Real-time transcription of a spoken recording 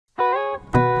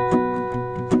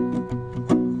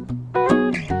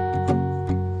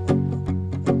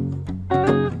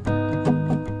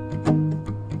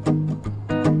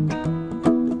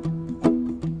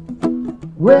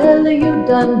Well, you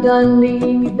done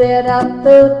me that I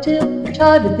felt it. I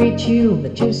tried to beat you,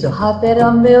 but you're so hot that I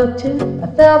melted. I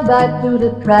fell right through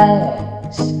the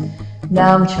cracks.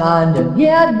 Now I'm trying to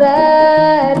get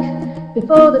back.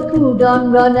 Before the cool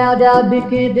done run out, I'll be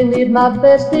giving it my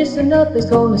best. This and nothing's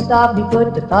gonna stop me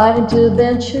but divine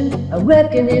intervention. I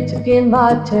reckon it's again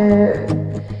my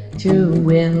turn to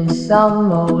win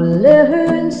some or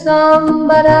learn some,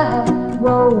 but I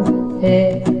won't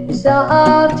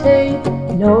hesitate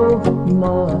no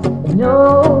more,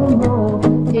 no more.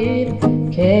 It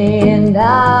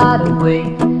cannot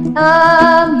wait.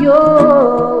 I'm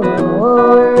yours.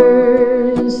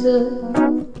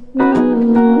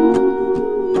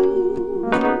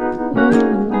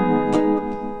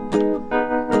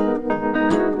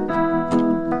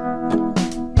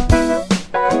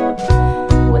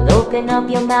 Well, open up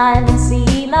your mind and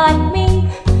see like me.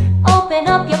 Open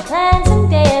up your plans and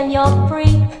then you're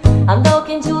free. I'm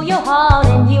looking to your heart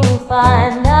and you'll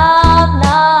find love,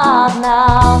 love,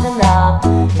 love, and love.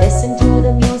 Listen to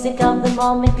the music of the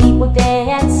moment, people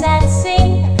dance and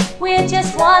sing. We're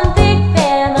just one big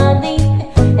family,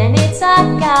 and it's our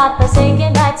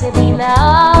God-forsaken right to be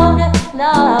loved.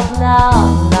 Love,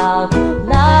 love, love,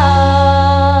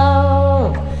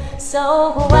 love.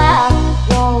 So I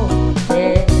won't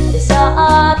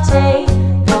hesitate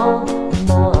no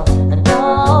more,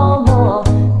 no more.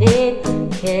 It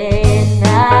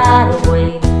cannot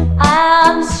wait.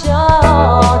 I'm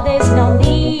sure there's no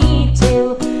need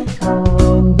to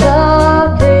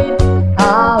complicate.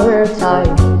 Our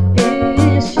time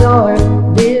is short.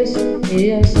 This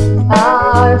is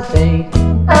our fate.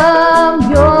 I'm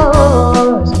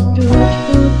yours.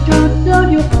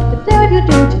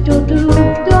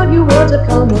 Don't you want to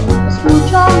come on?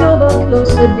 Scooch on over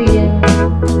closer, dear,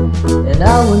 and I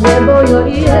will nibble your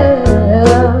ear.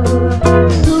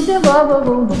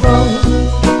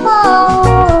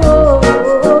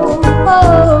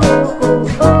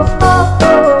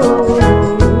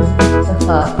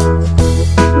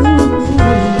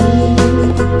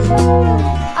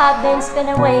 I've been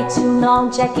spinning way too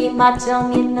long, checking my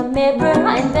tongue in the mirror.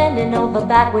 I'm bending over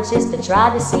backwards just to try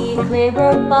to see it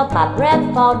clearer, but my breath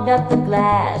fogged up the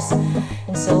glass,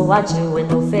 and so I drew a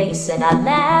new face and I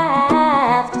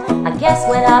laughed. I guess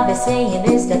what I've been saying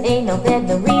is there ain't no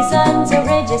better reason to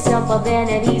rid yourself of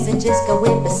vanities and just go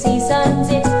with the seasons.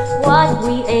 It's what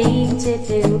we aim to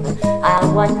do.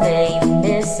 Our name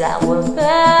is our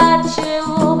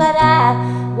virtue, but I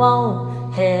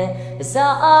won't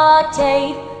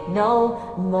hesitate no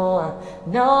more,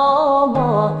 no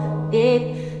more.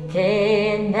 It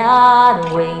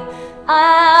cannot wait.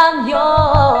 I'm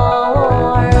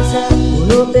yours.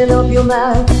 Well, open up your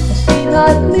mind and see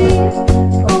like me.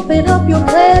 Open up your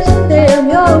plans and then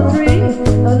you're free.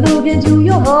 I look into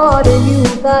your heart and you'll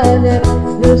find that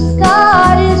the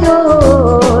sky is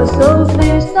yours. So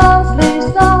please don't, please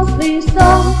don't, please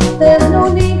don't. There's no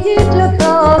need here to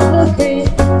complicate,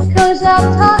 'cause our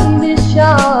time is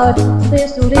short.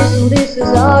 This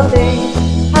is our fate.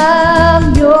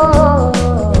 I'm yours.